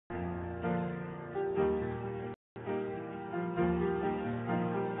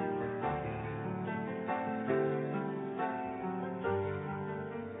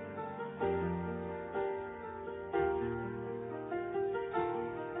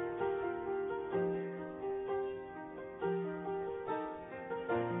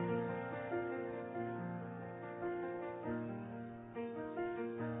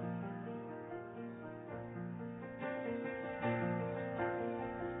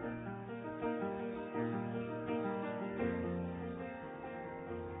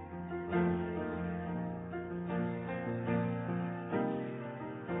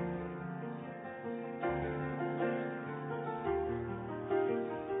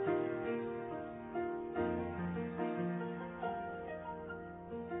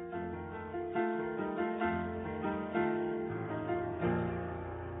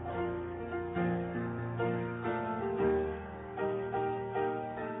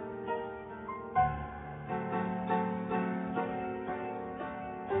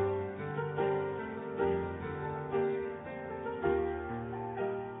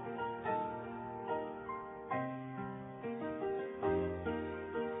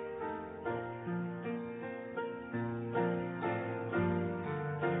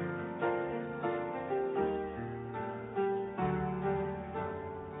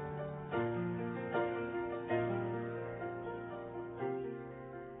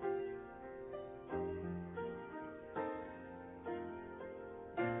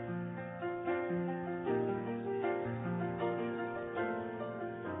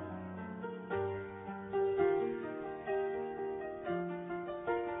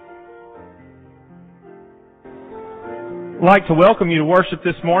like to welcome you to worship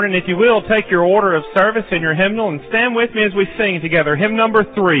this morning. If you will, take your order of service and your hymnal and stand with me as we sing together hymn number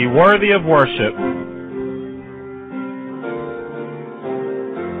 3, Worthy of Worship.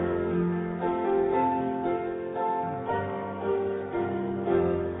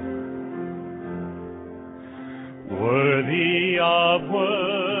 Worthy of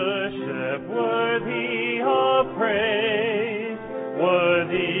worship, worthy of praise,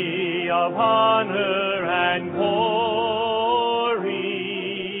 worthy of honor and glory,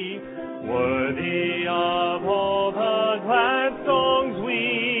 worthy of all the glad songs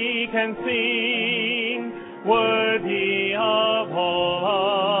we can sing, worthy of all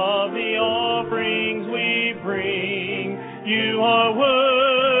of the offerings we bring. You are worthy,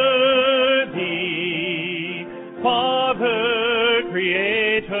 Father,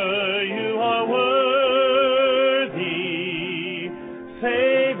 Creator, you are worthy,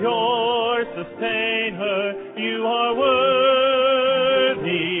 Savior, Sustainer, you are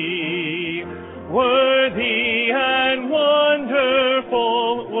worthy, worthy and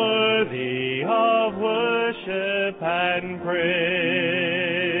wonderful, worthy of worship and praise,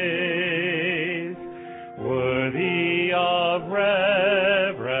 worthy of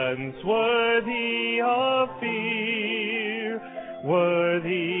reverence, worthy of fear,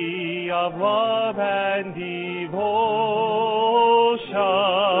 worthy of love and devotion,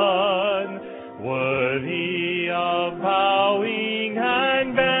 worthy of bowing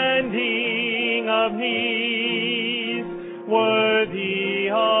and bending of knees, worthy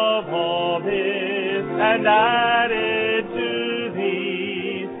of all this and added to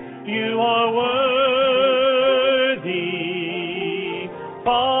these. You are worthy,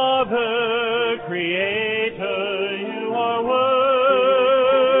 Father, Creator, you are worthy,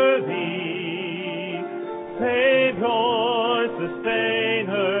 Savior,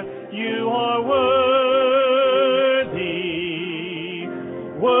 Sustainer, you are worthy,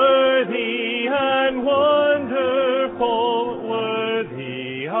 worthy and wonderful,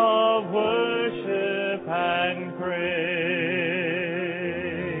 worthy of worship and praise.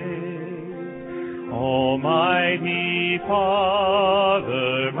 Almighty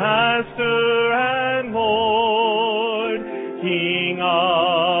Father, Master and Lord, King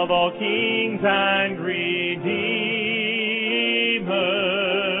of all kings and Redeemer,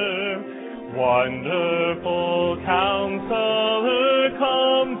 wonderful Counselor,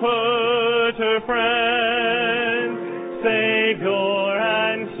 Comforter, Friend, Savior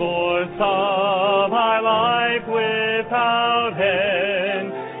and Source of my life without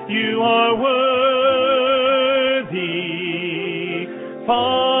end, you are worthy,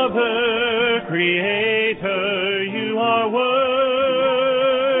 Father, Creator, you are worthy,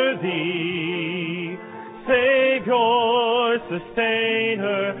 Savior,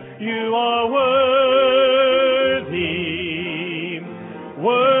 Sustainer, you are worthy,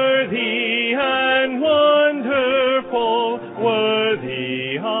 worthy and wonderful,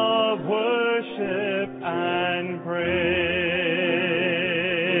 worthy of worship and praise.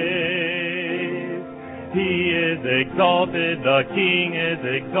 He is exalted, the King is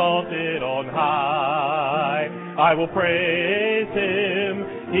exalted on high. I will praise Him.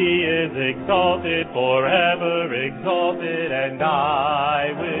 He is exalted, forever exalted, and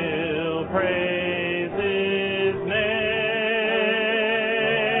I will praise His name.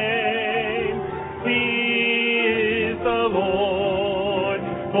 He is the Lord,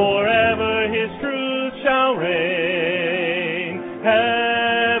 forever His truth shall reign.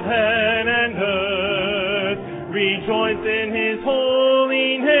 Heaven and earth rejoice in His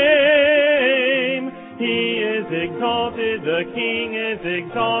holy name. He is exalted, the King is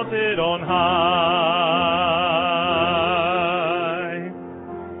exalted on high.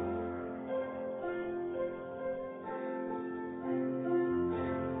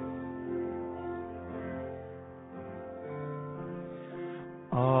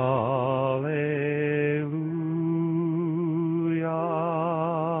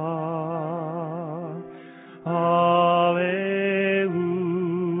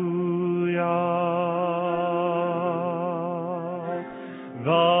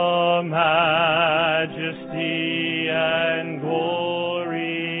 The majesty and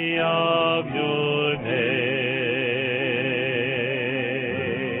glory of your name.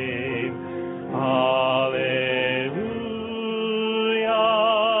 Alleluia. Alleluia.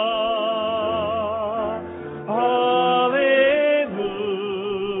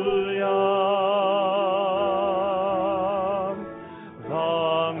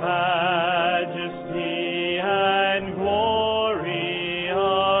 The majesty and glory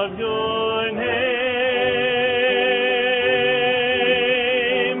of your name.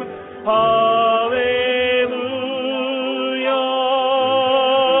 Alleluia.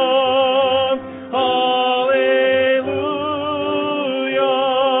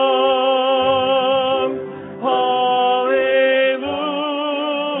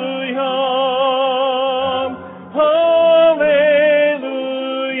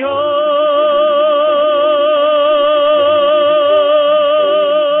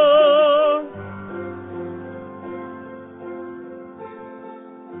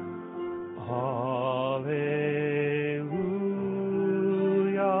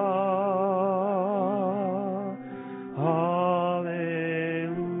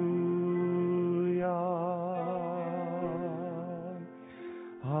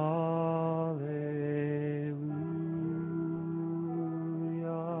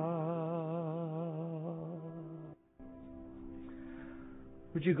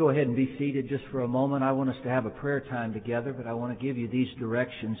 Would you go ahead and be seated just for a moment? I want us to have a prayer time together, but I want to give you these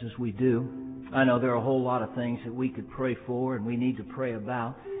directions as we do. I know there are a whole lot of things that we could pray for and we need to pray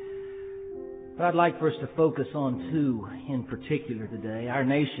about. But I'd like for us to focus on two in particular today. Our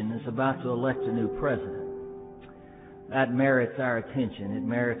nation is about to elect a new president. That merits our attention. It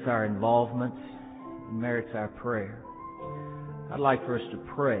merits our involvement. It merits our prayer. I'd like for us to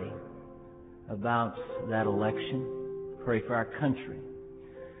pray about that election. Pray for our country.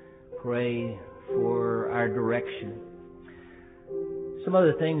 Pray for our direction. Some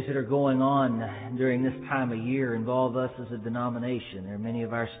other things that are going on during this time of year involve us as a denomination. There are many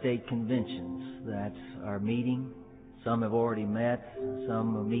of our state conventions that are meeting. Some have already met.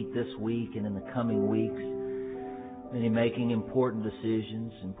 Some will meet this week and in the coming weeks. Many making important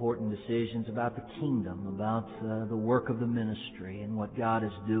decisions about the kingdom, about the work of the ministry and what God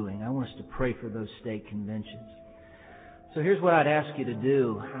is doing. I want us to pray for those state conventions. So here's what I'd ask you to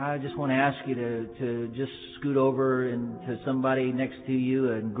do. I just want to ask you to just scoot over to somebody next to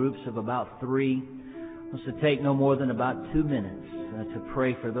you in groups of about 3. I want us to take no more than about 2 minutes to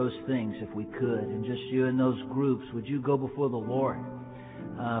pray for those things if we could. And just you in those groups, would you go before the Lord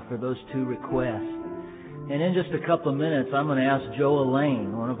for those 2 requests? And in just a couple of minutes, I'm going to ask Joe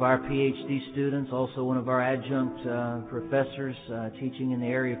Elaine, one of our PhD students, also one of our adjunct professors teaching in the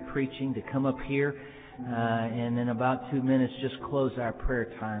area of preaching, to come up here. And in about 2 minutes, just close our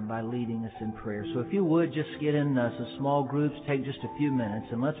prayer time by leading us in prayer. So if you would, just get in some small groups, take just a few minutes,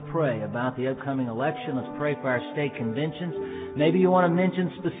 and let's pray about the upcoming election. Let's pray for our state conventions. Maybe you want to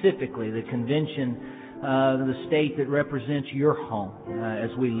mention specifically the convention, the state that represents your home,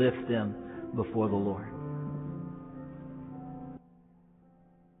 as we lift them before the Lord.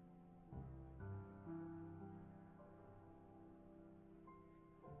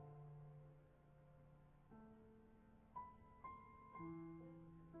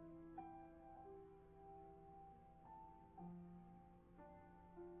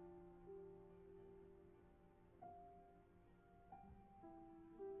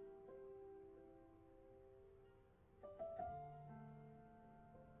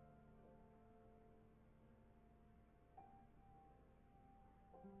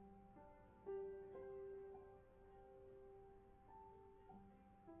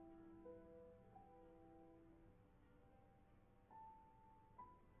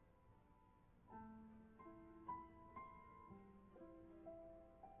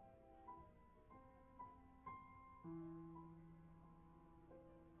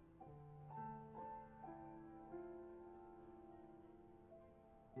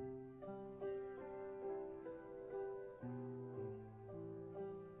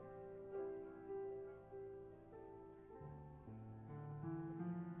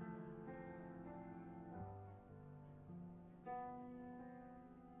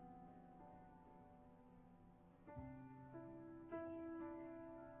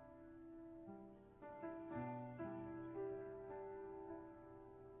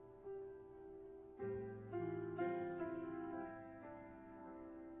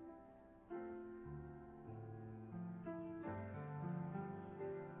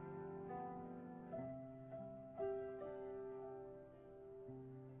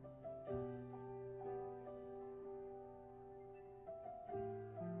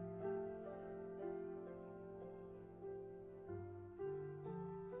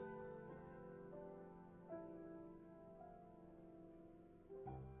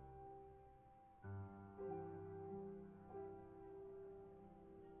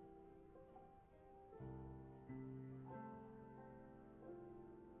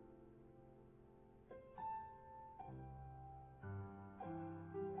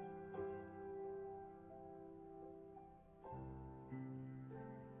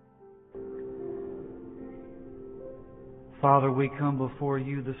 Father, we come before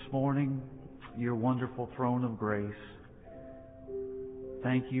you this morning, your wonderful throne of grace.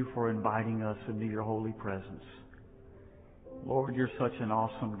 Thank you for inviting us into your holy presence. Lord, you're such an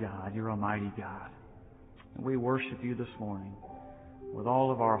awesome God. You're a mighty God. And we worship you this morning with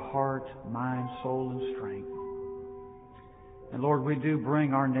all of our heart, mind, soul, and strength. And Lord, we do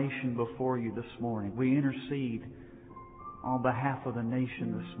bring our nation before you this morning. We intercede on behalf of the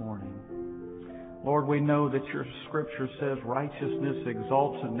nation this morning. Lord, we know that your Scripture says righteousness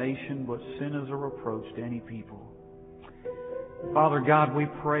exalts a nation, but sin is a reproach to any people. Father God, we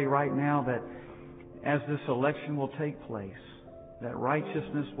pray right now that as this election will take place, that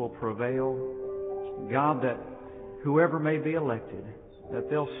righteousness will prevail. God, that whoever may be elected, that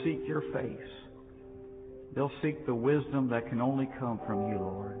they'll seek your face. They'll seek the wisdom that can only come from you,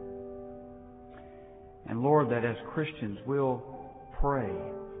 Lord. And Lord, that as Christians we'll pray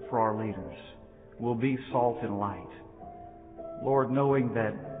for our leaders. We'll be salt and light. Lord, knowing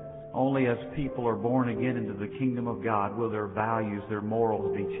that only as people are born again into the kingdom of God will their values, their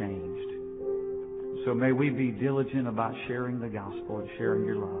morals be changed. So may we be diligent about sharing the gospel and sharing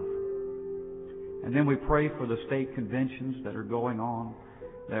your love. And then we pray for the state conventions that are going on,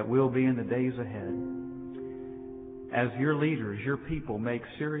 that will be in the days ahead. As your leaders, your people make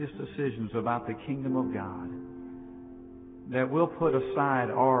serious decisions about the kingdom of God, that we'll put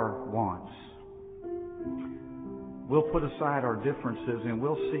aside our wants. We'll put aside our differences and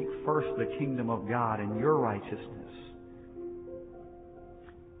we'll seek first the kingdom of God and your righteousness.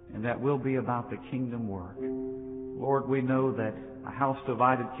 And that will be about the kingdom work. Lord, we know that a house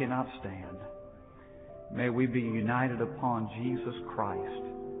divided cannot stand. May we be united upon Jesus Christ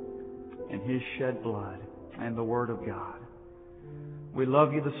and His shed blood and the Word of God. We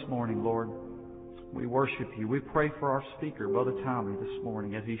love you this morning, Lord. We worship you. We pray for our speaker, Brother Tommy, this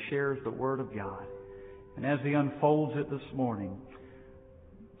morning as he shares the Word of God. And as he unfolds it this morning,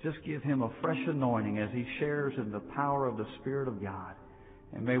 just give him a fresh anointing as he shares in the power of the Spirit of God.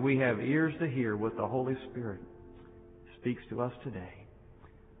 And may we have ears to hear what the Holy Spirit speaks to us today.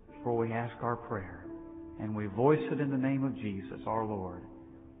 For we ask our prayer, and we voice it in the name of Jesus, our Lord.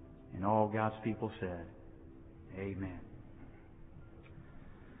 And all God's people said, Amen.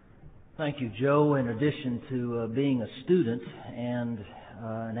 Thank you, Joe. In addition to being a student and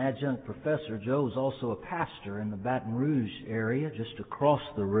an adjunct professor, Joe is also a pastor in the Baton Rouge area, just across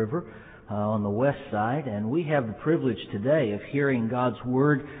the river on the west side. And we have the privilege today of hearing God's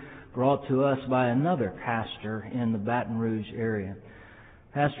Word brought to us by another pastor in the Baton Rouge area.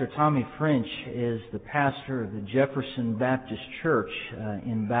 Pastor Tommy French is the pastor of the Jefferson Baptist Church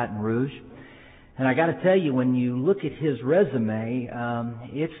in Baton Rouge. And I got to tell you, when you look at his resume,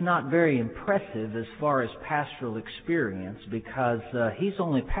 it's not very impressive as far as pastoral experience because he's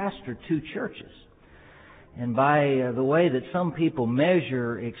only pastored 2 churches. And by the way that some people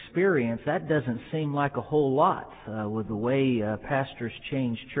measure experience, that doesn't seem like a whole lot with the way pastors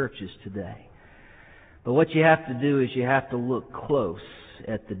change churches today. But what you have to do is you have to look close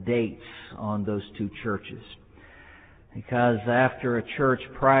at the dates on those 2 churches. Because after a church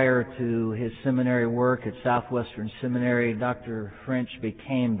prior to his seminary work at Southwestern Seminary, Dr. French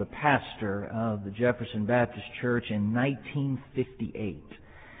became the pastor of the Jefferson Baptist Church in 1958.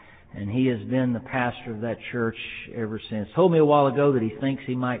 And he has been the pastor of that church ever since. Told me a while ago that he thinks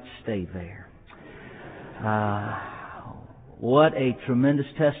he might stay there. What a tremendous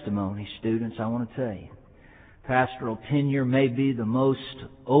testimony, students, I want to tell you. Pastoral tenure may be the most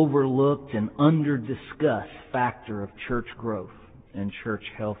overlooked and under-discussed factor of church growth and church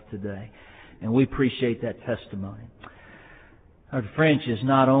health today. And we appreciate that testimony. Dr. French is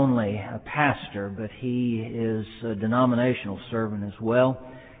not only a pastor, but he is a denominational servant as well.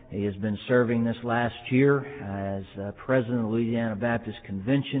 He has been serving this last year as president of the Louisiana Baptist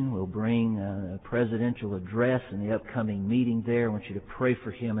Convention. We'll bring a presidential address in the upcoming meeting there. I want you to pray for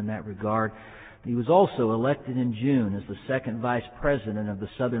him in that regard. He was also elected in June as the second vice president of the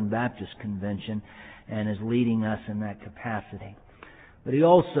Southern Baptist Convention and is leading us in that capacity. But he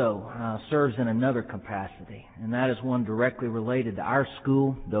also serves in another capacity, and that is one directly related to our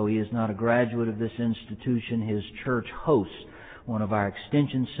school. Though he is not a graduate of this institution, his church hosts one of our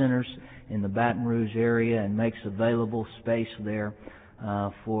extension centers in the Baton Rouge area and makes available space there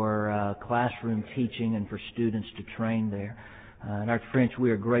for classroom teaching and for students to train there. Dr. French, we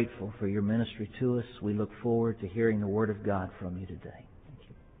are grateful for your ministry to us. We look forward to hearing the Word of God from you today. Thank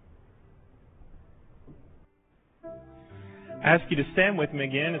you. Ask you to stand with me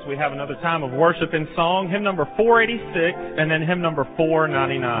again as we have another time of worship and song. Hymn number 486 and then hymn number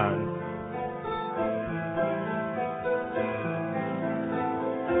 499.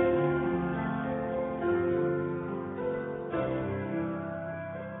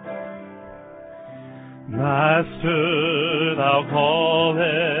 Master, thou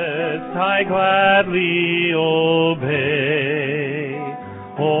callest, I gladly obey.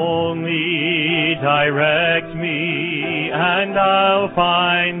 Only direct me, and I'll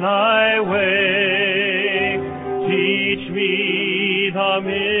find thy way. Teach me the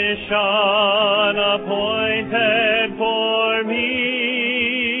mission appointed for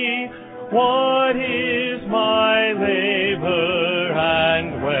me. What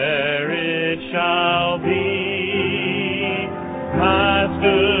and where it shall be.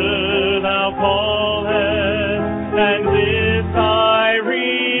 Master, thou callest, and this I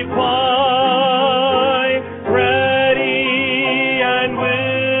reply, ready and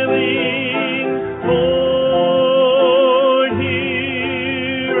willing, Lord,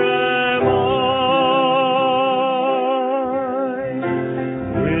 here am I.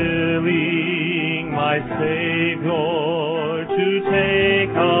 Willing, my Savior, to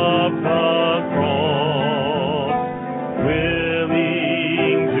take up the cross,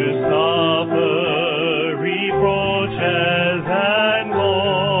 willing to suffer reproaches and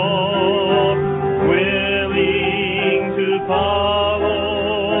loss, willing to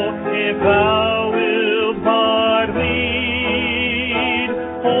follow if thou wilt but lead.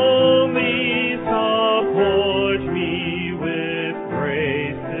 Only support me with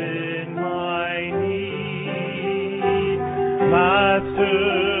grace in my need.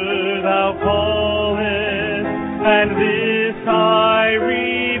 Master, thou callest, and this I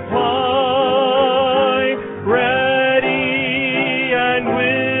reply, ready and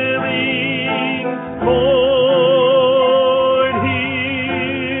willing, Lord,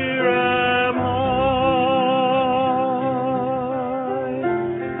 here am I.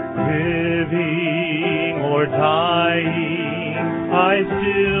 Living or dying, I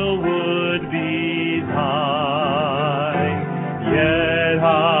still would be thine, yet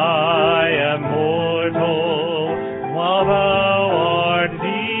I am mortal, while thou art divine.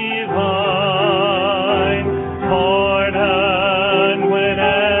 Pardon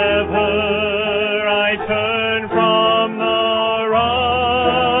whenever I turn from the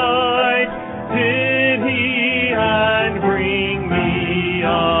right, pity and bring me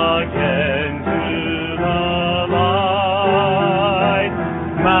again to the light.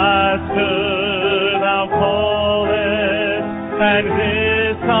 Master, thou callest, and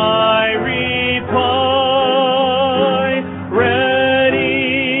this I reply,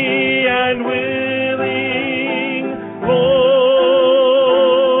 ready and willing,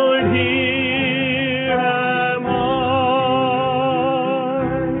 Lord, here am I.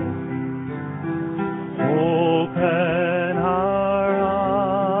 Open our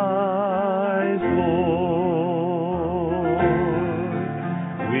eyes, Lord.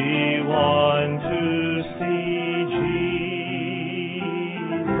 We want to see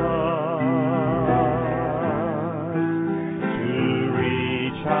Jesus, to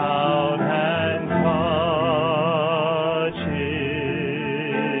reach out and touch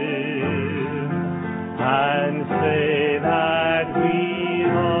Him, and say that we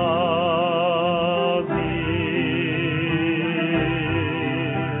love Him.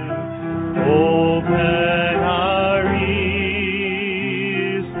 Open our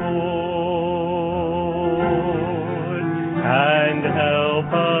ears, Lord, and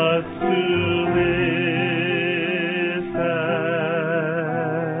help us to listen.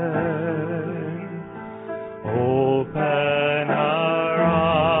 Open our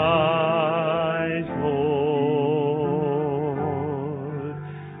eyes, Lord.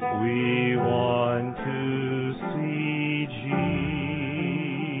 We want to see Jesus.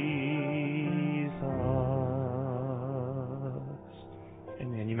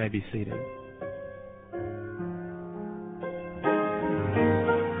 Amen. You may be seated.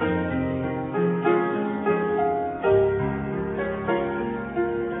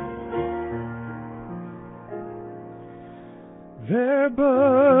 There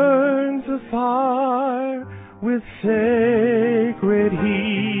burns a fire with sacred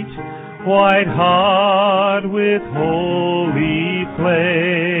heat, white hot with holy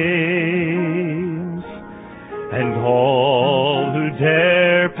flames, and all who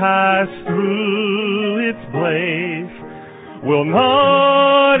dare pass through its blaze will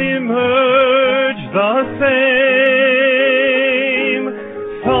not emerge the same.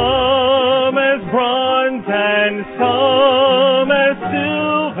 Some as bronze and some as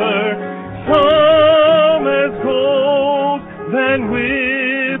silver, some as gold, then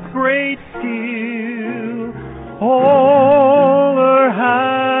with great skill all are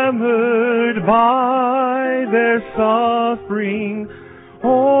hammered by their suffering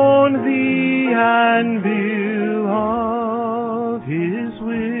on the anvil of His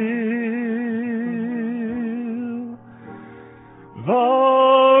will. The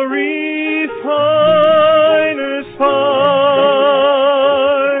refiner's fire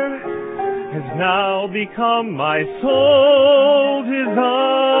has now become my sole desire,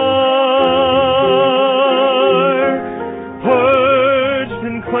 purged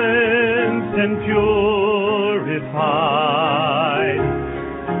and cleansed and purified.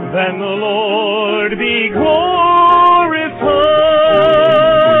 Then the Lord be glorified.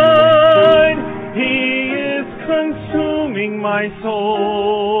 my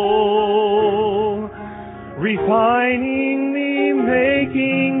soul, refining me,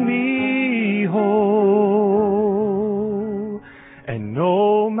 making me whole. And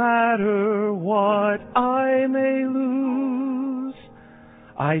no matter what I may lose,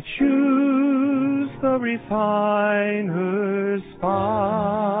 I choose the refiner's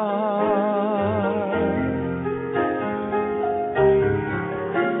fire.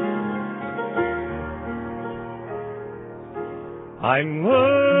 I'm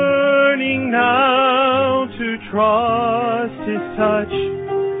learning now to trust His touch,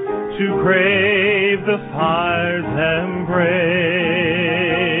 to crave the fire's embrace.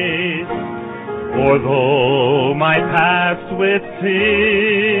 For though my past with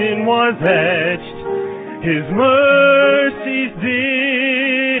sin was etched, His mercies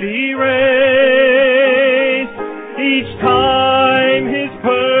did erase. Each time His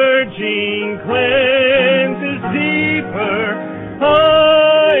purging cleanses deeper,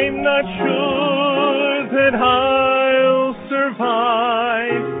 I'm not sure that I'll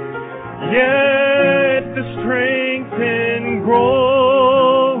survive, yet the strength in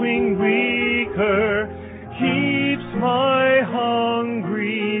growing weaker keeps my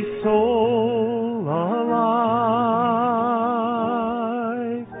hungry soul alive.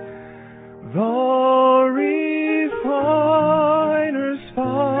 The refiner's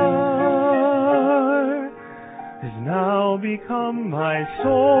fire has now become my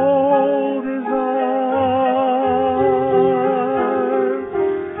sole desire.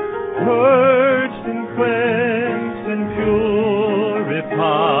 Purged and cleansed and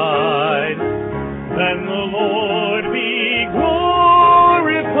purified, then the Lord be glorified.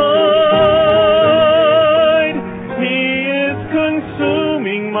 He is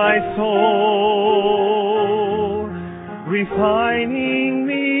consuming my soul, refining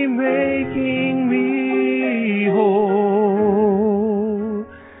me, making me whole.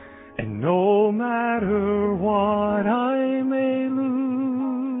 And no matter what I may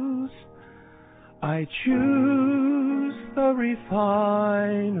lose, I choose the refiner's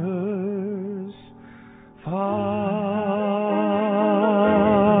fire.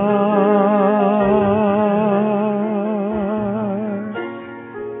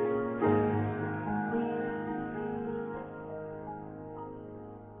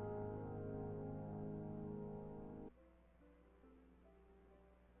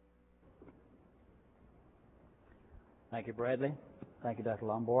 Thank you, Bradley. Thank you, Dr.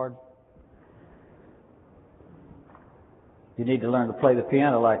 Lombard. You need to learn to play the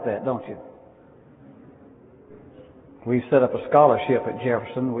piano like that, don't you? We set up a scholarship at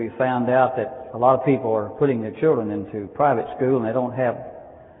Jefferson. We found out that a lot of people are putting their children into private school and they don't have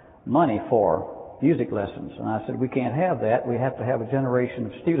money for music lessons. And I said, we can't have that. We have to have a generation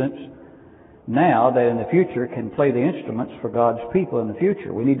of students now that in the future can play the instruments for God's people in the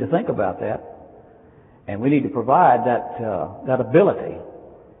future. We need to think about that. And we need to provide that ability.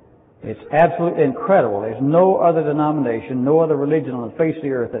 It's absolutely incredible. There's no other denomination, no other religion on the face of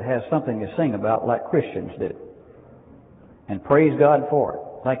the earth that has something to sing about like Christians do. And praise God for it.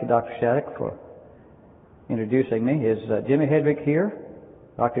 Thank you, Dr. Shattuck, for introducing me. Is Jimmy Hedrick here?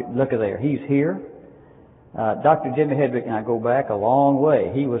 Look at there. He's here. Dr. Jimmy Hedrick and I go back a long way.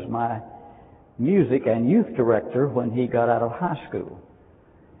 He was my music and youth director when he got out of high school,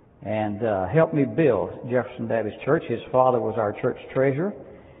 and helped me build Jefferson Baptist Church. His father was our church treasurer.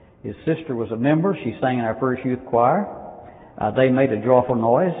 His sister was a member. She sang in our first youth choir. They made a joyful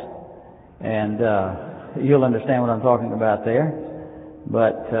noise, and you'll understand what I'm talking about there.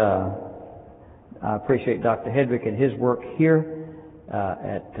 But I appreciate Dr. Hedrick and his work here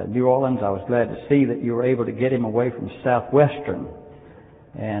at New Orleans. I was glad to see that you were able to get him away from Southwestern.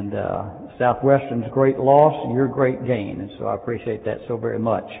 And Southwestern's great loss, your great gain. And so I appreciate that so very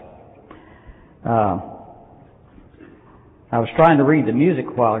much. I was trying to read the music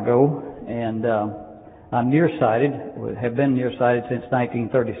a while ago, and I'm nearsighted, have been nearsighted since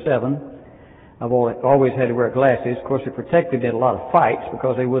 1937. I've always had to wear glasses. Of course, it protected me in a lot of fights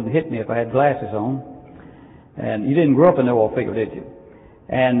because they wouldn't hit me if I had glasses on. And you didn't grow up in the oil field, did you?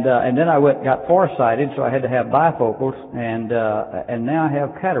 And then I got farsighted, so I had to have bifocals, and now I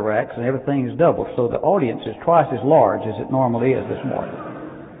have cataracts, and everything is doubled. So the audience is twice as large as it normally is this morning.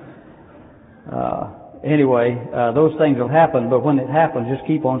 Anyway, those things will happen, but when it happens, just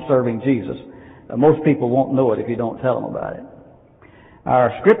keep on serving Jesus. Most people won't know it if you don't tell them about it.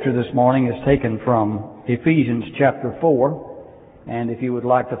 Our scripture this morning is taken from Ephesians chapter 4, and if you would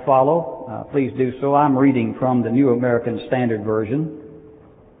like to follow, please do so. I'm reading from the New American Standard Version.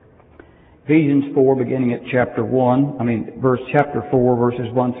 Ephesians 4, beginning at chapter 4,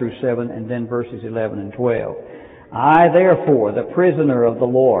 verses 1 through 7, and then verses 11 and 12. I, therefore, the prisoner of the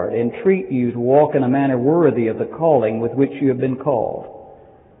Lord, entreat you to walk in a manner worthy of the calling with which you have been called,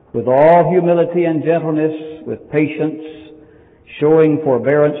 with all humility and gentleness, with patience, showing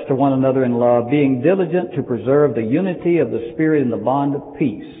forbearance to one another in love, being diligent to preserve the unity of the Spirit in the bond of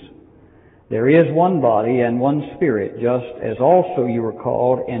peace. There is one body and one Spirit, just as also you were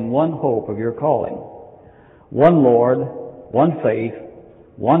called in one hope of your calling. One Lord, one faith,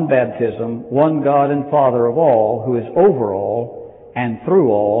 one baptism, one God and Father of all, who is over all, and through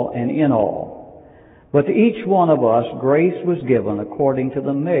all, and in all. But to each one of us grace was given according to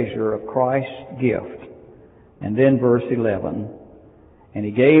the measure of Christ's gift. And then verse 11. And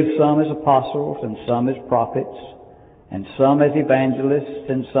He gave some as apostles, and some as prophets, and some as evangelists,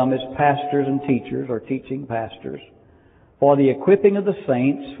 and some as pastors and teachers, or teaching pastors, for the equipping of the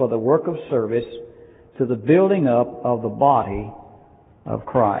saints, for the work of service, to the building up of the body of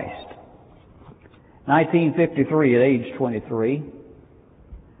Christ. 1953, at age 23,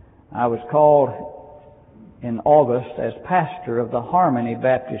 I was called in August as pastor of the Harmony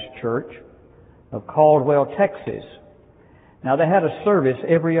Baptist Church of Caldwell, Texas. Now, they had a service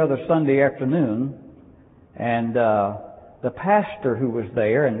every other Sunday afternoon, and the pastor who was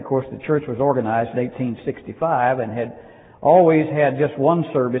there, and of course the church was organized in 1865 and had always had just one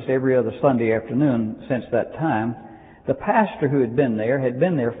service every other Sunday afternoon since that time. The pastor who had been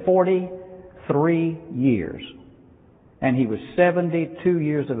there 43 years. And he was 72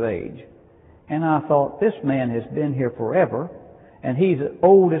 years of age. And I thought, this man has been here forever, and he's as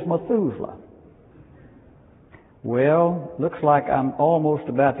old as Methuselah. Well, looks like I'm almost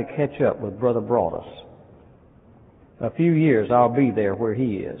about to catch up with Brother Broadus. A few years I'll be there where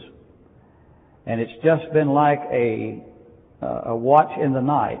he is. And it's just been like a watch in the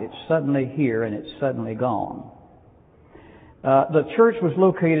night. It's suddenly here and it's suddenly gone. The church was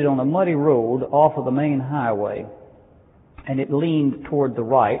located on a muddy road off of the main highway, and it leaned toward the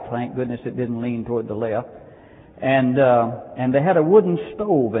right. Thank goodness it didn't lean toward the left. And they had a wooden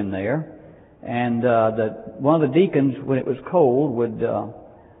stove in there, and one of the deacons, when it was cold, would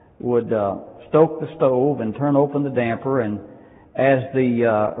stoke the stove and turn open the damper, and as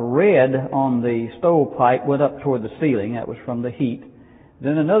the red on the stovepipe went up toward the ceiling, that was from the heat,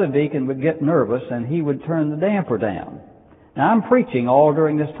 then another deacon would get nervous and he would turn the damper down. Now, I'm preaching all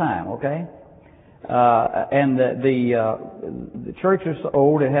during this time, okay? And the church was so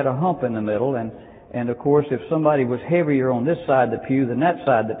old, it had a hump in the middle, and of course, if somebody was heavier on this side of the pew than that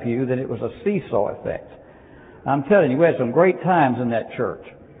side of the pew, then it was a seesaw effect. I'm telling you, we had some great times in that church.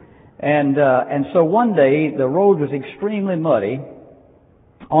 And so one day, the road was extremely muddy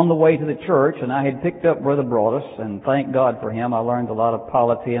on the way to the church, and I had picked up Brother Broadus, and thank God for him. I learned a lot of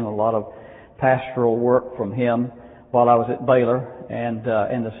polity and a lot of pastoral work from him while I was at Baylor and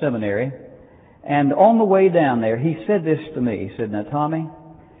in the seminary. And on the way down there, he said this to me. He said, "Now, Tommy,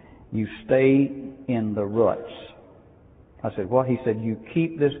 you stay in the ruts." I said, "What?" He said, "You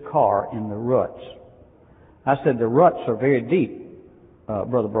keep this car in the ruts." I said, "The ruts are very deep,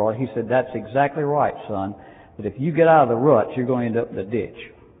 Brother Broad." He said, "That's exactly right, son. But if you get out of the ruts, you're going to end up in the ditch."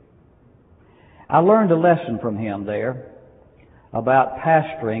 I learned a lesson from him there about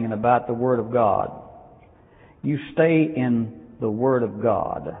pastoring and about the Word of God. You stay in the Word of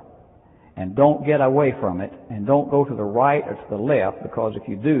God and don't get away from it, and don't go to the right or to the left, because if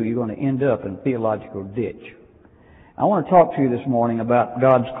you do, you're going to end up in a theological ditch. I want to talk to you this morning about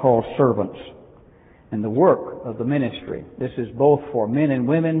God's called servants and the work of the ministry. This is both for men and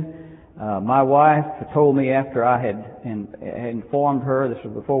women. My wife told me after I had informed her, this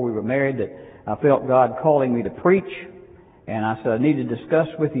was before we were married, that I felt God calling me to preach. And I said, I need to discuss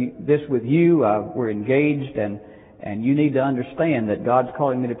this with you. We're engaged, and you need to understand that God's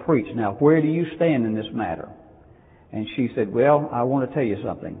calling me to preach. Now, where do you stand in this matter? And she said, well, I want to tell you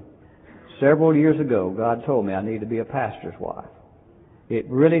something. Several years ago, God told me I need to be a pastor's wife. It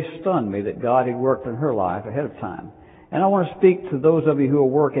really stunned me that God had worked in her life ahead of time. And I want to speak to those of you who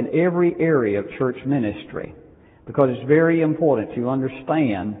work in every area of church ministry, because it's very important to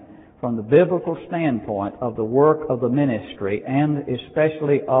understand from the biblical standpoint of the work of the ministry, and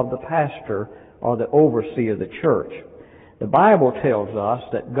especially of the pastor or the overseer of the church. The Bible tells us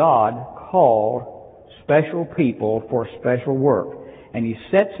that God called special people for special work, and He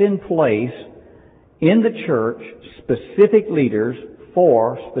sets in place in the church specific leaders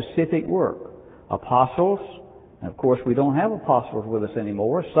for specific work. Apostles, and of course we don't have apostles with us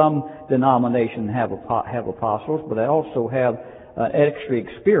anymore. Some denominations have apostles, but they also have extra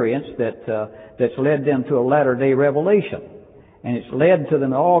experience that's led them to a latter-day revelation. And it's led to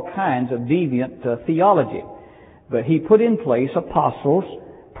them all kinds of deviant theology. But He put in place apostles,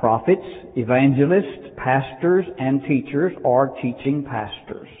 Prophets, evangelists, pastors, and teachers are teaching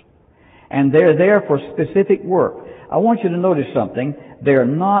pastors. And they're there for specific work. I want you to notice something. They're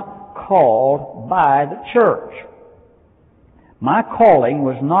not called by the church. My calling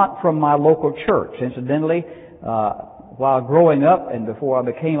was not from my local church. Incidentally, while growing up and before I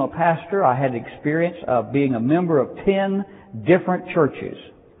became a pastor, I had the experience of being a member of 10 different churches.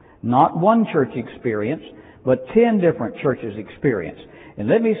 Not one church experience, but 10 different churches experience. And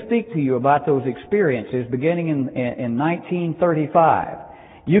let me speak to you about those experiences beginning in 1935.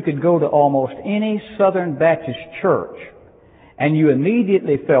 You could go to almost any Southern Baptist church and you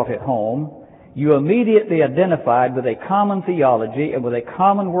immediately felt at home. You immediately identified with a common theology and with a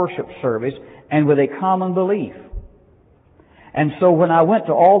common worship service and with a common belief. And so when I went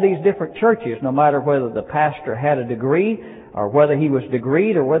to all these different churches, no matter whether the pastor had a degree or whether he was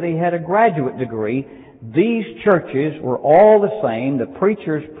degreed or whether he had a graduate degree, these churches were all the same. The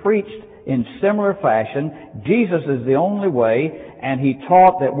preachers preached in similar fashion. Jesus is the only way, and he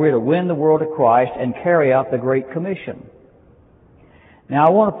taught that we're to win the world to Christ and carry out the Great Commission. Now, I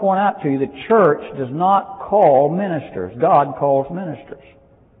want to point out to you that church does not call ministers. God calls ministers.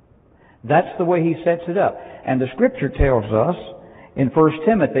 That's the way he sets it up. And the Scripture tells us in 1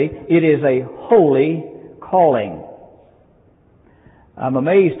 Timothy, it is a holy calling. I'm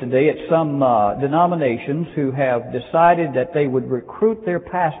amazed today at some denominations who have decided that they would recruit their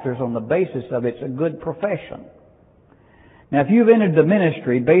pastors on the basis of it's a good profession. Now, if you've entered the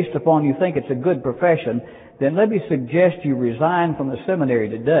ministry based upon you think it's a good profession, then let me suggest you resign from the seminary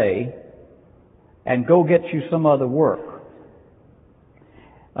today and go get you some other work.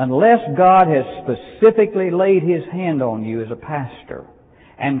 Unless God has specifically laid His hand on you as a pastor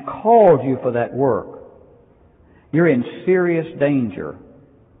and called you for that work, you're in serious danger.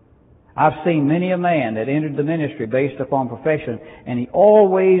 I've seen many a man that entered the ministry based upon profession, and he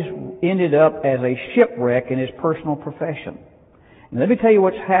always ended up as a shipwreck in his personal profession. And let me tell you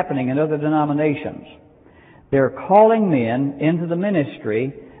what's happening in other denominations. They're calling men into the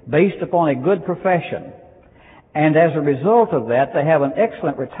ministry based upon a good profession. And as a result of that, they have an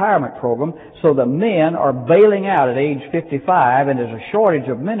excellent retirement program, so the men are bailing out at age 55, and there's a shortage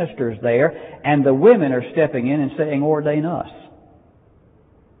of ministers there, and the women are stepping in and saying, ordain us.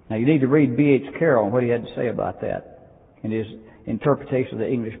 Now, you need to read B.H. Carroll and what he had to say about that in his interpretation of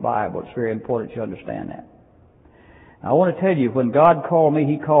the English Bible. It's very important you understand that. Now, I want to tell you, when God called me,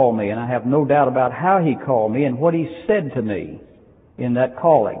 He called me, and I have no doubt about how He called me and what He said to me in that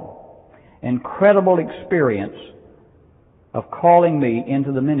calling. Incredible experience of calling me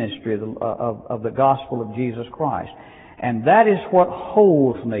into the ministry of the gospel of Jesus Christ. And that is what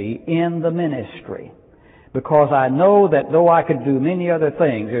holds me in the ministry. Because I know that though I could do many other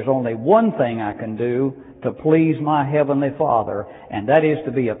things, there's only one thing I can do to please my Heavenly Father, and that is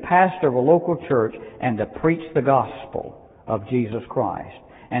to be a pastor of a local church and to preach the gospel of Jesus Christ.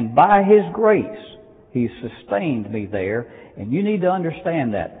 And by His grace, He's sustained me there, and you need to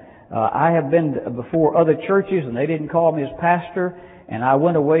understand that. I have been before other churches and they didn't call me as pastor, and I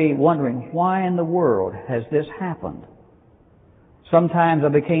went away wondering, why in the world has this happened? Sometimes I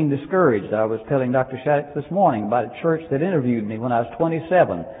became discouraged. I was telling Dr. Shattuck this morning about a church that interviewed me when I was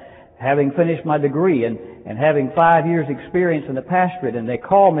 27, having finished my degree and having 5 years experience in the pastorate, and they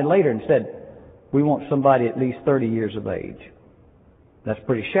called me later and said, we want somebody at least 30 years of age. That's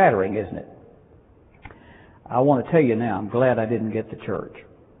pretty shattering, isn't it? I want to tell you now, I'm glad I didn't get the church.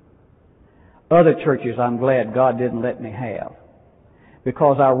 Other churches I'm glad God didn't let me have,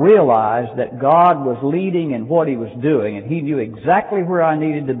 because I realized that God was leading in what He was doing, and He knew exactly where I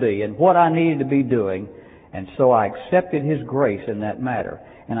needed to be and what I needed to be doing, and so I accepted His grace in that matter.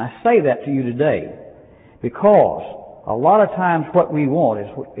 And I say that to you today because a lot of times what we want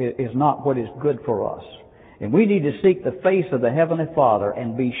is not what is good for us. And we need to seek the face of the Heavenly Father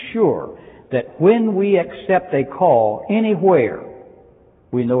and be sure that when we accept a call anywhere,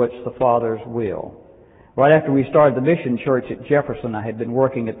 we know it's the Father's will. Right after we started the mission church at Jefferson, I had been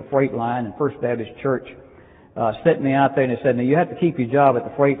working at the freight line, and First Baptist Church sent me out there and they said, now you have to keep your job at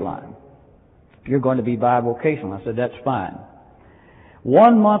the freight line. You're going to be bivocational. I said, that's fine.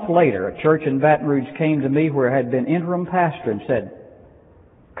 1 month later, a church in Baton Rouge came to me where I had been interim pastor and said,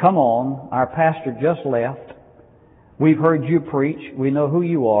 come on, our pastor just left. We've heard you preach. We know who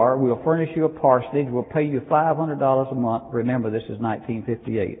you are. We'll furnish you a parsonage. We'll pay you $500 a month. Remember, this is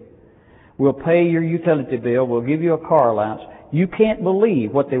 1958. We'll pay your utility bill. We'll give you a car allowance. You can't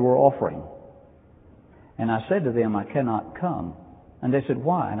believe what they were offering. And I said to them, I cannot come. And they said,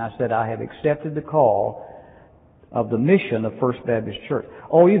 why? And I said, I have accepted the call of the mission of First Baptist Church.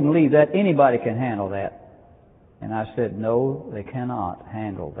 Oh, you can leave that. Anybody can handle that. And I said, no, they cannot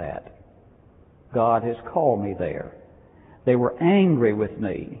handle that. God has called me there. They were angry with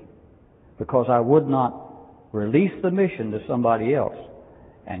me because I would not release the mission to somebody else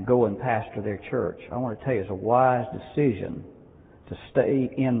and go and pastor their church. I want to tell you, it's a wise decision to stay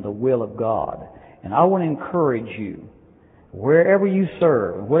in the will of God. And I want to encourage you, wherever you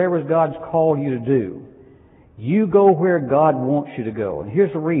serve, whatever God's called you to do, you go where God wants you to go. And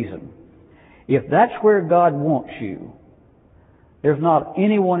here's the reason. If that's where God wants you, there's not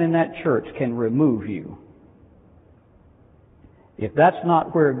anyone in that church can remove you. If that's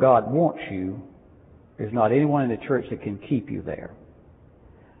not where God wants you, there's not anyone in the church that can keep you there.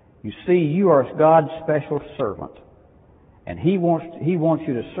 You see, you are God's special servant. And He wants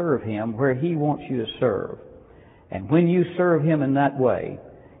you to serve Him where He wants you to serve. And when you serve Him in that way,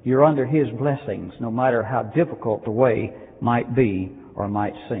 you're under His blessings, no matter how difficult the way might be or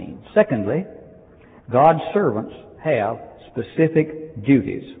might seem. Secondly, God's servants have specific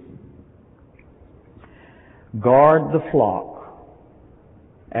duties. Guard the flock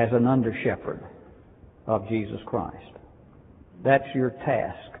as an under-shepherd of Jesus Christ. That's your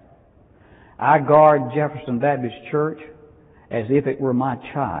task. I guard Jefferson Baptist Church as if it were my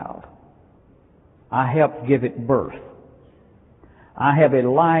child. I helped give it birth. I have a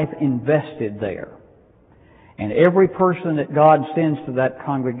life invested there. And every person that God sends to that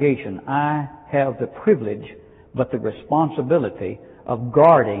congregation, I have the privilege but the responsibility of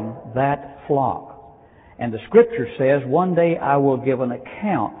guarding that flock. And the Scripture says, one day I will give an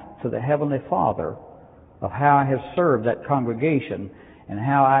account to the Heavenly Father of how I have served that congregation and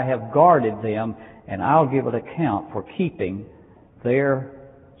how I have guarded them, and I'll give an account for keeping their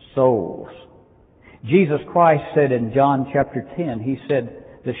souls. Jesus Christ said in John chapter 10, He said,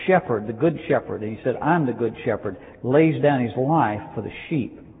 the shepherd, the good shepherd, and He said, I'm the good shepherd, lays down his life for the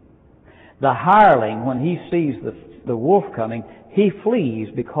sheep. The hireling, when he sees the wolf coming, he flees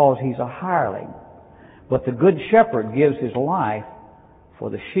because he's a hireling. But the good shepherd gives his life for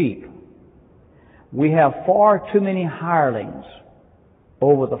the sheep. We have far too many hirelings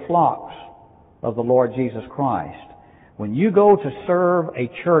over the flocks of the Lord Jesus Christ. When you go to serve a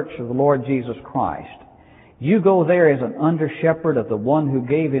church of the Lord Jesus Christ, you go there as an under-shepherd of the one who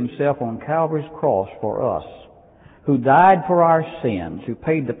gave Himself on Calvary's cross for us, who died for our sins, who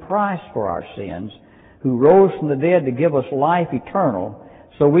paid the price for our sins, who rose from the dead to give us life eternal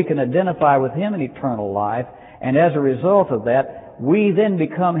so we can identify with Him in eternal life. And as a result of that, we then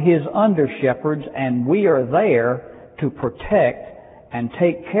become His under-shepherds, and we are there to protect and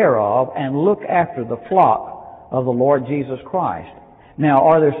take care of and look after the flock of the Lord Jesus Christ. Now,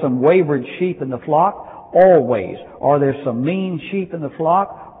 are there some wayward sheep in the flock? Always. Are there some mean sheep in the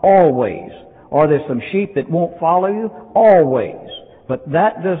flock? Always. Are there some sheep that won't follow you? Always. But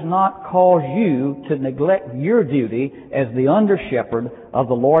that does not cause you to neglect your duty as the under-shepherd of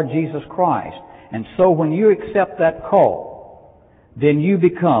the Lord Jesus Christ. And so when you accept that call, then you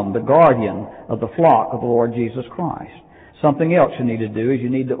become the guardian of the flock of the Lord Jesus Christ. Something else you need to do is you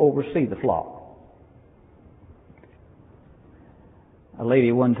need to oversee the flock. A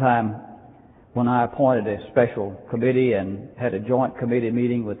lady one time, when I appointed a special committee and had a joint committee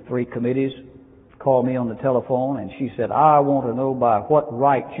meeting with 3 committees, called me on the telephone and she said, I want to know by what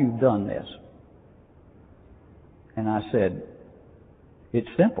right you've done this. And I said, it's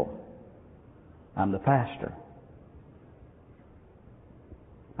simple. I'm the pastor.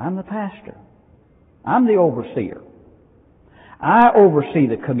 I'm the pastor. I'm the overseer. I oversee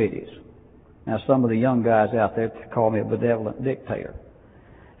the committees. Now, some of the young guys out there call me a benevolent dictator.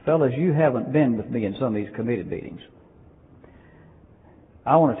 Fellas, you haven't been with me in some of these committee meetings.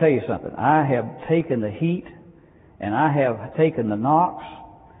 I want to tell you something. I have taken the heat, and I have taken the knocks,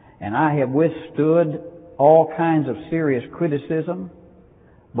 and I have withstood all kinds of serious criticism,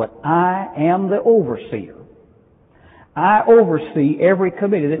 but I am the overseer. I oversee every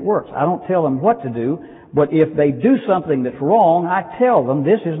committee that works. I don't tell them what to do, but if they do something that's wrong, I tell them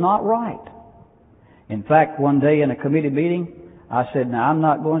this is not right. In fact, one day in a committee meeting, I said, now I'm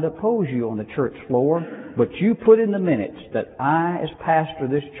not going to oppose you on the church floor, but you put in the minutes that I, as pastor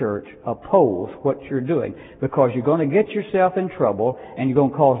of this church, oppose what you're doing, because you're going to get yourself in trouble and you're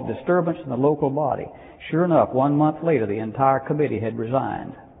going to cause disturbance in the local body. Sure enough, 1 month later, the entire committee had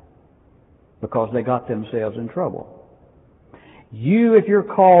resigned because they got themselves in trouble. You, if you're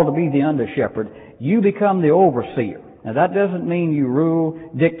called to be the under-shepherd, you become the overseer. Now, that doesn't mean you rule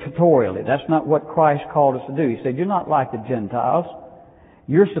dictatorially. That's not what Christ called us to do. He said, you're not like the Gentiles.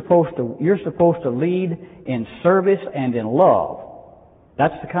 You're supposed to lead in service and in love.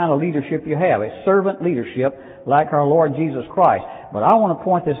 That's the kind of leadership you have, a servant leadership like our Lord Jesus Christ. But I want to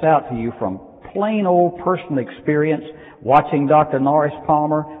point this out to you from plain old personal experience, watching Dr. Norris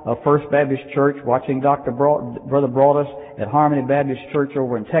Palmer of First Baptist Church, watching Brother Broadus at Harmony Baptist Church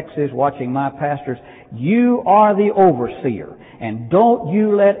over in Texas, watching my pastors. You are the overseer, and don't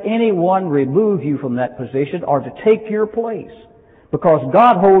you let anyone remove you from that position or to take your place, because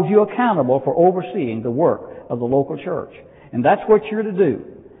God holds you accountable for overseeing the work of the local church. And that's what you're to do.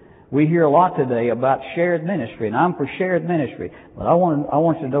 We hear a lot today about shared ministry, and I'm for shared ministry. But I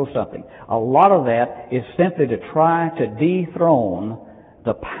want you to know something. A lot of that is simply to try to dethrone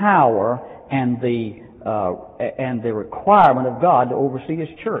the power and the requirement of God to oversee His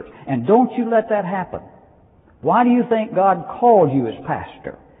church. And don't you let that happen. Why do you think God called you as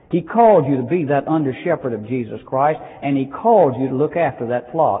pastor? He called you to be that under shepherd of Jesus Christ, and He called you to look after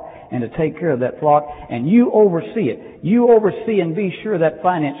that flock and to take care of that flock, and you oversee it. You oversee and be sure that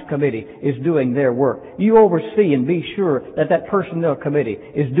finance committee is doing their work. You oversee and be sure that that personnel committee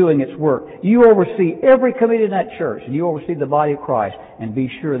is doing its work. You oversee every committee in that church, and you oversee the body of Christ, and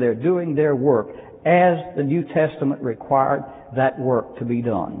be sure they're doing their work as the New Testament required that work to be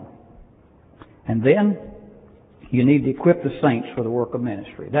done. And then you need to equip the saints for the work of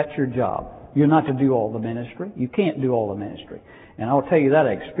ministry. That's your job. You're not to do all the ministry. You can't do all the ministry. And I'll tell you that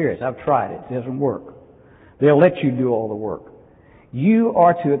experience. I've tried it. It doesn't work. They'll let you do all the work. You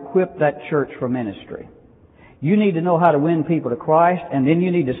are to equip that church for ministry. You need to know how to win people to Christ, and then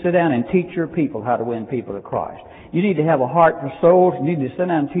you need to sit down and teach your people how to win people to Christ. You need to have a heart for souls. You need to sit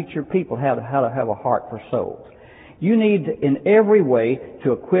down and teach your people how to have a heart for souls. You need in every way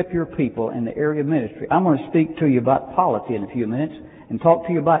to equip your people in the area of ministry. I'm going to speak to you about polity in a few minutes and talk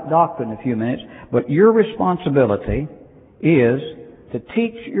to you about doctrine in a few minutes. But your responsibility is to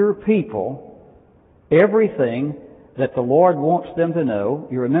teach your people everything that the Lord wants them to know.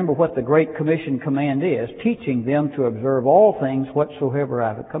 You remember what the Great Commission command is, teaching them to observe all things whatsoever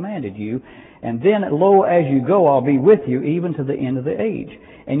I have commanded you. And then, lo, as you go, I'll be with you even to the end of the age.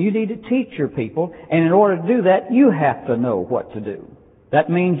 And you need to teach your people, and in order to do that, you have to know what to do. That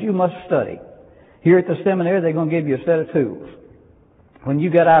means you must study. Here at the seminary, they're going to give you a set of tools. When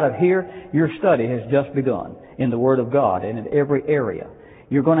you get out of here, your study has just begun in the Word of God and in every area.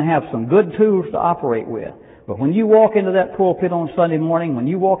 You're going to have some good tools to operate with. But when you walk into that pulpit on Sunday morning, when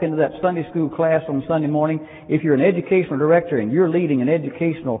you walk into that Sunday school class on Sunday morning, if you're an educational director and you're leading an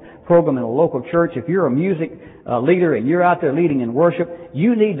educational program in a local church, if you're a music leader and you're out there leading in worship,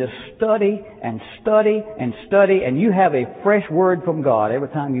 you need to study and study and study, and you have a fresh word from God every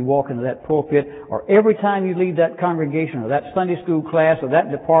time you walk into that pulpit, or every time you lead that congregation or that Sunday school class or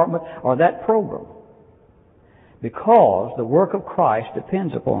that department or that program. Because the work of Christ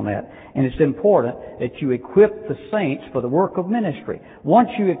depends upon that. And it's important that you equip the saints for the work of ministry. Once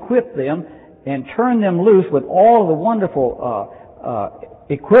you equip them and turn them loose with all of the wonderful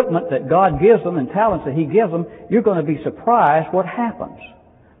equipment that God gives them and talents that He gives them, you're going to be surprised what happens.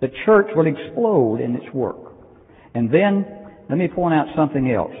 The church will explode in its work. And then, let me point out something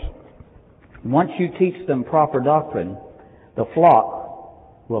else. Once you teach them proper doctrine, the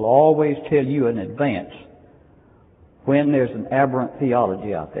flock will always tell you in advance when there's an aberrant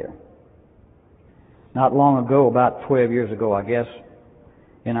theology out there. Not long ago, about 12 years ago, I guess,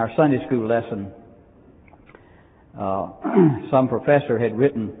 in our Sunday school lesson, some professor had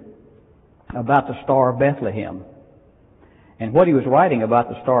written about the Star of Bethlehem. And what he was writing about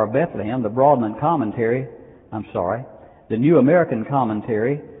the Star of Bethlehem, the Broadman commentary, the New American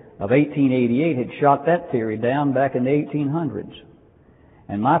Commentary of 1888 had shot that theory down back in the 1800s.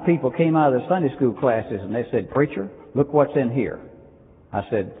 And my people came out of the Sunday school classes and they said, "Preacher, look what's in here." I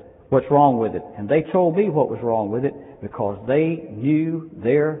said, "What's wrong with it?" And they told me what was wrong with it, because they knew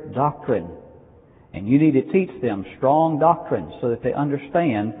their doctrine. And you need to teach them strong doctrine so that they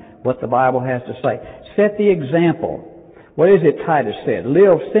understand what the Bible has to say. Set the example. What is it Titus said?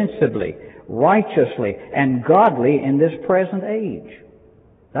 Live sensibly, righteously, and godly in this present age.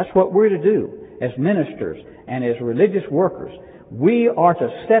 That's what we're to do as ministers and as religious workers. We are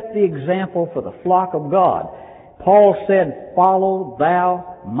to set the example for the flock of God. Paul said, "Follow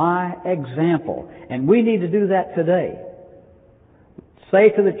thou my example." And we need to do that today. Say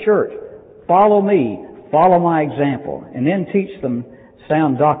to the church, "Follow me, follow my example." And then teach them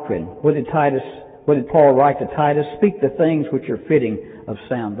sound doctrine. What did Paul write to Titus? Speak the things which are fitting of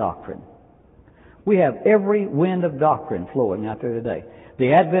sound doctrine. We have every wind of doctrine flowing out there today.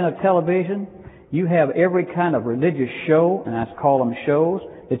 The advent of television, you have every kind of religious show, and I call them shows,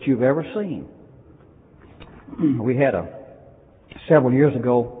 that you've ever seen. We had several years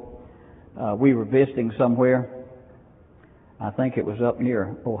ago, we were visiting somewhere. I think it was up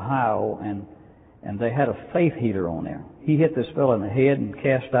near Ohio, and they had a faith healer on there. He hit this fellow in the head and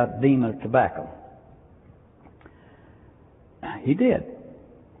cast out the demon of tobacco. He did.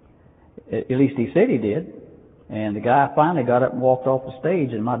 At least he said he did. And the guy finally got up and walked off the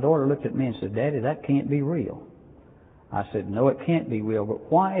stage, and my daughter looked at me and said, "Daddy, that can't be real." I said, "No, it can't be real,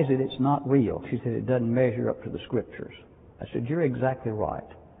 but why is it it's not real?" She said, "It doesn't measure up to the Scriptures." I said, "You're exactly right.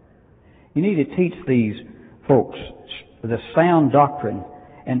 You need to teach these folks the sound doctrine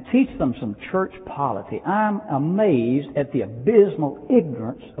and teach them some church polity." I'm amazed at the abysmal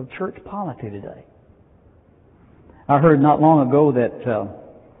ignorance of church polity today. I heard not long ago that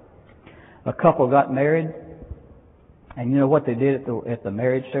a couple got married, and you know what they did at the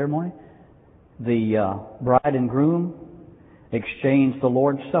marriage ceremony? The bride and groom exchanged the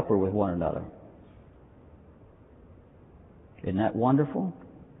Lord's Supper with one another. Isn't that wonderful?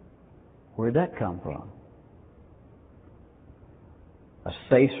 Where'd that come from? A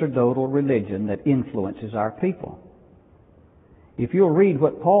sacerdotal religion that influences our people. If you'll read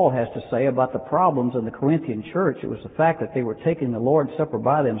what Paul has to say about the problems in the Corinthian church, it was the fact that they were taking the Lord's Supper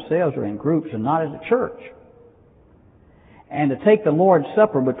by themselves or in groups and not as a church. And to take the Lord's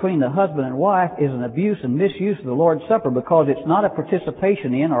Supper between the husband and wife is an abuse and misuse of the Lord's Supper, because it's not a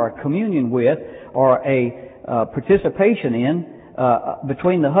participation in or a communion with or a participation in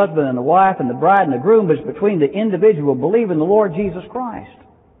between the husband and the wife and the bride and the groom, but it's between the individual believing the Lord Jesus Christ.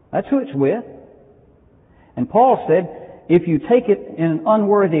 That's who it's with. And Paul said, if you take it in an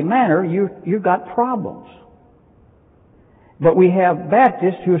unworthy manner, you've got problems. But we have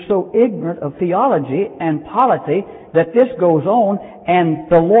Baptists who are so ignorant of theology and polity that this goes on, and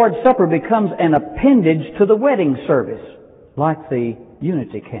the Lord's Supper becomes an appendage to the wedding service, like the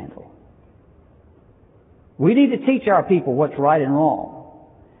unity candle. We need to teach our people what's right and wrong.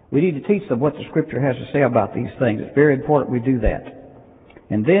 We need to teach them what the Scripture has to say about these things. It's very important we do that.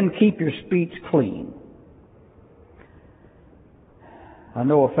 And then keep your speech clean. I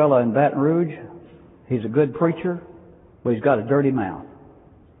know a fellow in Baton Rouge. He's a good preacher, but he's got a dirty mouth.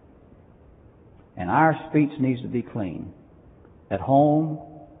 And our speech needs to be clean, at home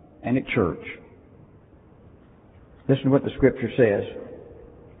and at church. Listen to what the Scripture says.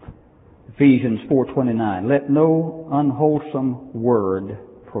 Ephesians 4:29. Let no unwholesome word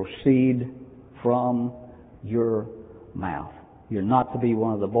proceed from your mouth. You're not to be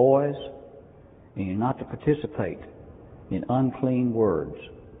one of the boys, and you're not to participate in unclean words.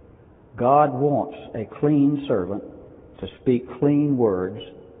 God wants a clean servant to speak clean words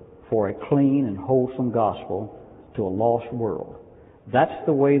for a clean and wholesome gospel to a lost world. That's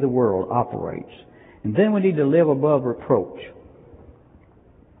the way the world operates. And then we need to live above reproach.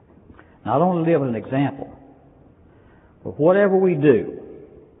 Not only live as an example, but whatever we do,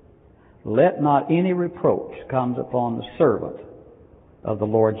 let not any reproach come upon the servant of the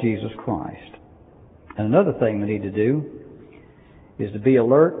Lord Jesus Christ. And another thing we need to do is to be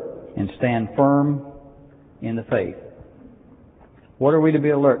alert and stand firm in the faith. What are we to be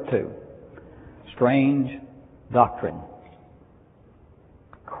alert to? Strange doctrine.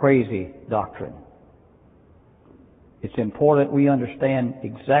 Crazy doctrine. It's important we understand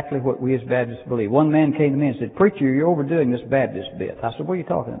exactly what we as Baptists believe. One man came to me and said, "Preacher, you're overdoing this Baptist bit." I said, "What are you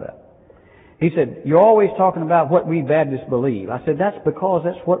talking about?" He said, "You're always talking about what we Baptists believe." I said, "That's because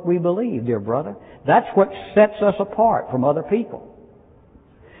that's what we believe, dear brother. That's what sets us apart from other people.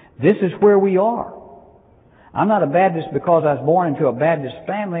 This is where we are. I'm not a Baptist because I was born into a Baptist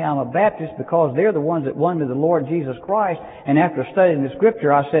family. I'm a Baptist because they're the ones that won to the Lord Jesus Christ. And after studying the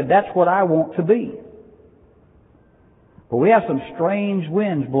Scripture, I said, that's what I want to be. But we have some strange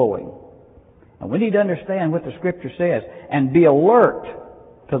winds blowing. And we need to understand what the Scripture says and be alert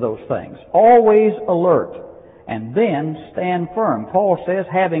to those things. Always alert. And then stand firm. Paul says,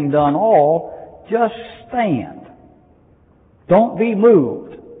 having done all, just stand. Don't be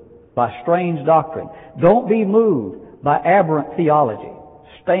moved by strange doctrine. Don't be moved by aberrant theology.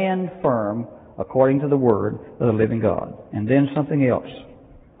 Stand firm according to the Word of the living God. And then something else.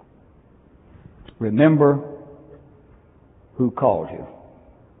 Remember who called you.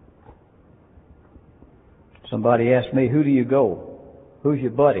 Somebody asked me, who do you go? Who's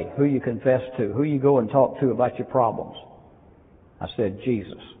your buddy? Who you confess to? Who you go and talk to about your problems? I said,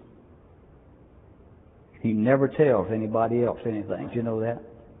 Jesus. He never tells anybody else anything. Do you know that?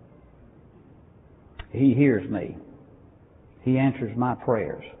 He hears me. He answers my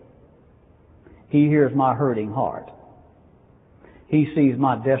prayers. He hears my hurting heart. He sees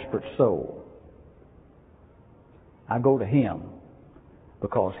my desperate soul. I go to Him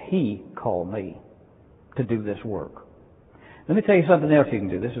because He called me to do this work. Let me tell you something else you can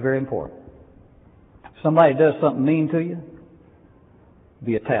do. This is very important. If somebody does something mean to you,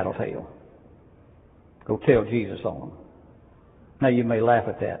 be a tattletale. Go tell Jesus on them. Now you may laugh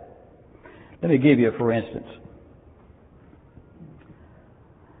at that. Let me give you a for instance.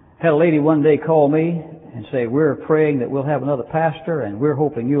 Had a lady one day call me and say, we're praying that we'll have another pastor and we're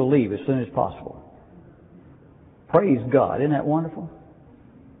hoping you'll leave as soon as possible. Praise God. Isn't that wonderful?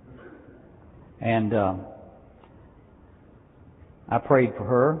 And I prayed for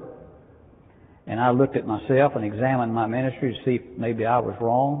her, and I looked at myself and examined my ministry to see if maybe I was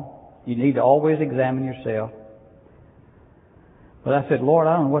wrong. You need to always examine yourself. But I said, Lord,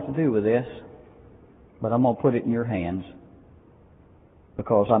 I don't know what to do with this, but I'm going to put it in your hands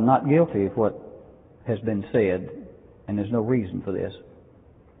because I'm not guilty of what has been said, and there's no reason for this.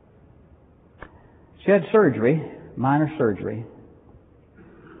 She had surgery, minor surgery.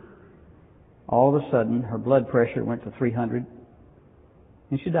 All of a sudden, her blood pressure went to 300,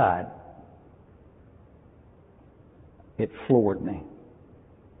 and she died. It floored me.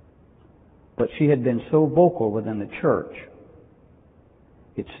 But she had been so vocal within the church.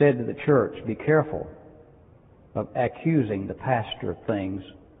 It said to the church, be careful of accusing the pastor of things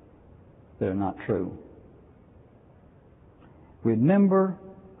that are not true. Remember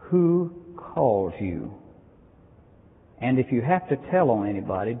who calls you. And if you have to tell on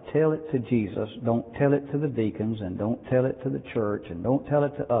anybody, tell it to Jesus. Don't tell it to the deacons, and don't tell it to the church, and don't tell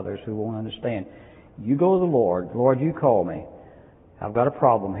it to others who won't understand. You go to the Lord. Lord, you call me. I've got a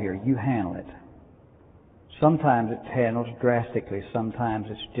problem here. You handle it. Sometimes it's handled drastically. Sometimes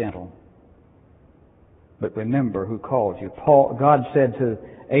it's gentle. But remember who called you. God said to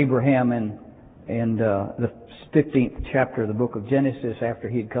Abraham in the 15th chapter of the book of Genesis, after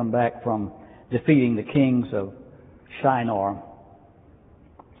he'd come back from defeating the kings of Shinar,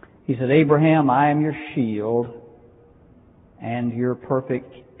 he said, Abraham, I am your shield and your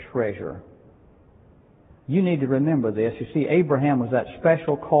perfect treasure. You need to remember this. You see, Abraham was that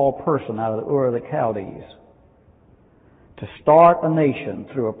special called person out of the Ur of the Chaldees to start a nation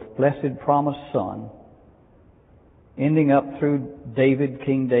through a blessed promised son, ending up through David,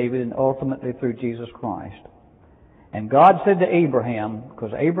 King David, and ultimately through Jesus Christ. And God said to Abraham,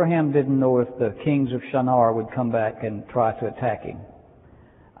 because Abraham didn't know if the kings of Shinar would come back and try to attack him,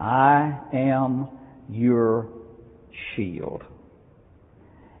 I am your shield.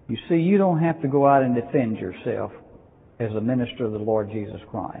 You see, you don't have to go out and defend yourself as a minister of the Lord Jesus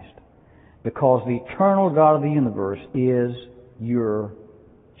Christ, because the eternal God of the universe is your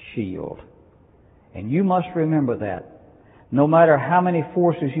shield. And you must remember that. No matter how many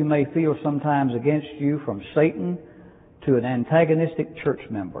forces you may feel sometimes against you, from Satan to an antagonistic church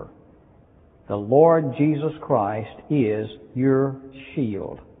member, the Lord Jesus Christ is your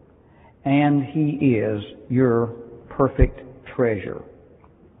shield, and He is your perfect treasure.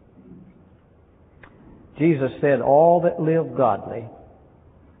 Jesus said, all that live godly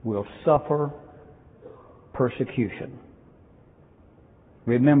will suffer persecution.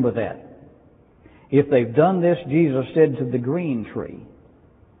 Remember that. If they've done this, Jesus said to the green tree,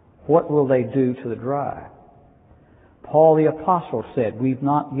 what will they do to the dry? Paul the Apostle said, we've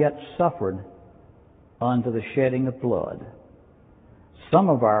not yet suffered unto the shedding of blood. Some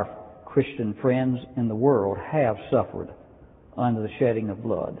of our Christian friends in the world have suffered unto the shedding of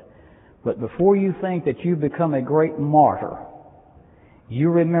blood. But before you think that you become a great martyr, you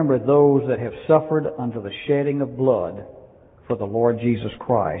remember those that have suffered unto the shedding of blood for the Lord Jesus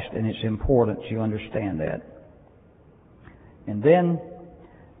Christ, and it's important you understand that. And then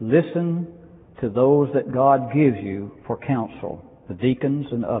listen to those that God gives you for counsel, the deacons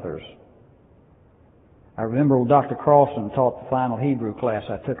and others. I remember when Dr. Carlson taught the final Hebrew class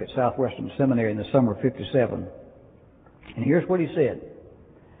I took at Southwestern Seminary in the summer of '57. And here's what he said.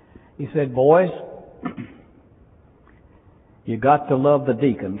 He said, boys, you got to love the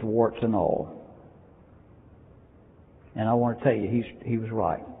deacons, warts and all. And I want to tell you, he was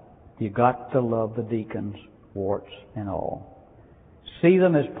right. You got to love the deacons, warts and all. See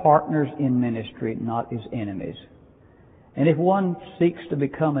them as partners in ministry, not as enemies. And if one seeks to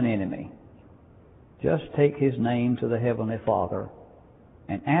become an enemy, just take his name to the Heavenly Father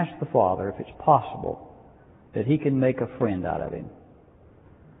and ask the Father if it's possible that He can make a friend out of him.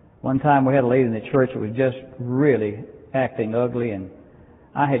 One time we had a lady in the church that was just really acting ugly, and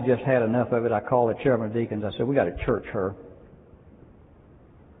I had just had enough of it. I called the chairman of deacons. I said, we got to church her.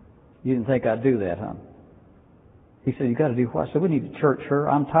 You didn't think I'd do that, huh? He said, you got to do what? I said, we need to church her.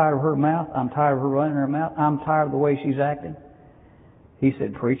 I'm tired of her mouth. I'm tired of her running her mouth. I'm tired of the way she's acting. He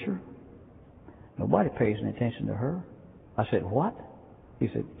said, preacher, nobody pays any attention to her. I said, what? He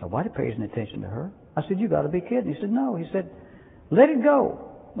said, nobody pays any attention to her. I said, you got to be kidding. He said, no. He said, let it go.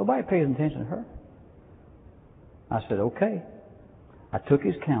 Nobody pays attention to her. I said, okay. I took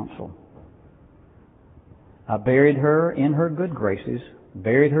his counsel. I buried her in her good graces,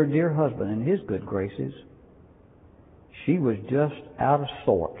 buried her dear husband in his good graces. She was just out of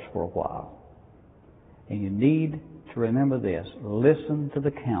sorts for a while. And you need to remember this. Listen to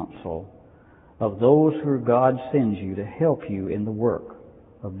the counsel of those who God sends you to help you in the work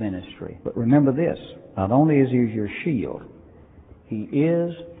of ministry. But remember this, not only is He your shield, He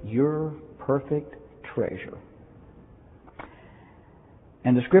is your perfect treasure.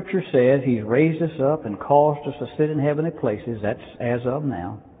 And the Scripture says He's raised us up and caused us to sit in heavenly places, that's as of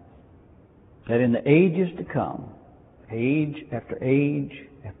now, that in the ages to come, age after age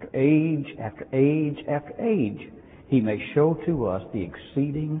after age after age after age, He may show to us the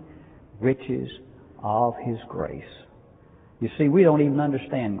exceeding riches of His grace. You see, we don't even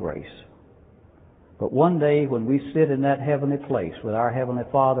understand grace. But one day when we sit in that heavenly place with our Heavenly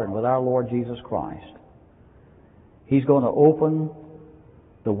Father and with our Lord Jesus Christ, He's going to open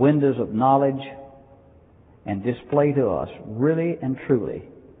the windows of knowledge and display to us really and truly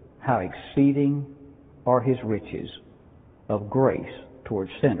how exceeding are His riches of grace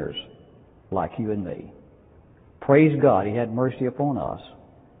towards sinners like you and me. Praise God, He had mercy upon us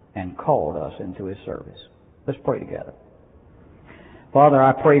and called us into His service. Let's pray together. Father,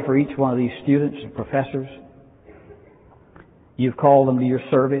 I pray for each one of these students and professors. You've called them to your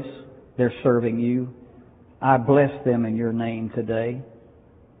service. They're serving you. I bless them in your name today.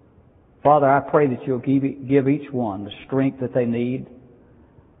 Father, I pray that you'll give each one the strength that they need,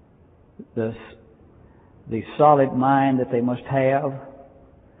 the solid mind that they must have,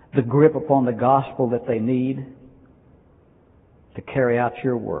 the grip upon the gospel that they need to carry out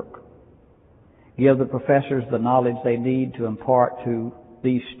your work. Give the professors the knowledge they need to impart to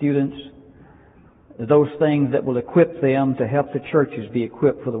these students those things that will equip them to help the churches be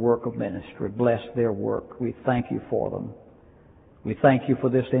equipped for the work of ministry. Bless their work. We thank you for them. We thank you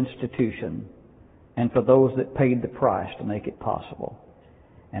for this institution and for those that paid the price to make it possible.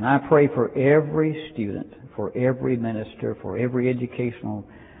 And I pray for every student, for every minister, for every educational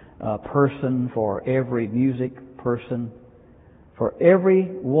person, for every music person, for every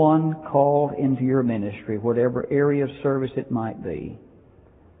one called into your ministry, whatever area of service it might be.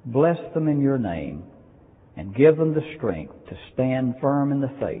 Bless them in your name and give them the strength to stand firm in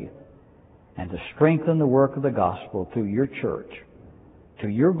the faith and to strengthen the work of the gospel through your church, to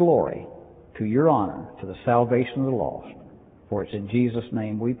your glory, to your honor, to the salvation of the lost. For it's in Jesus'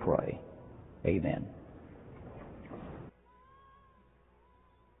 name we pray. Amen.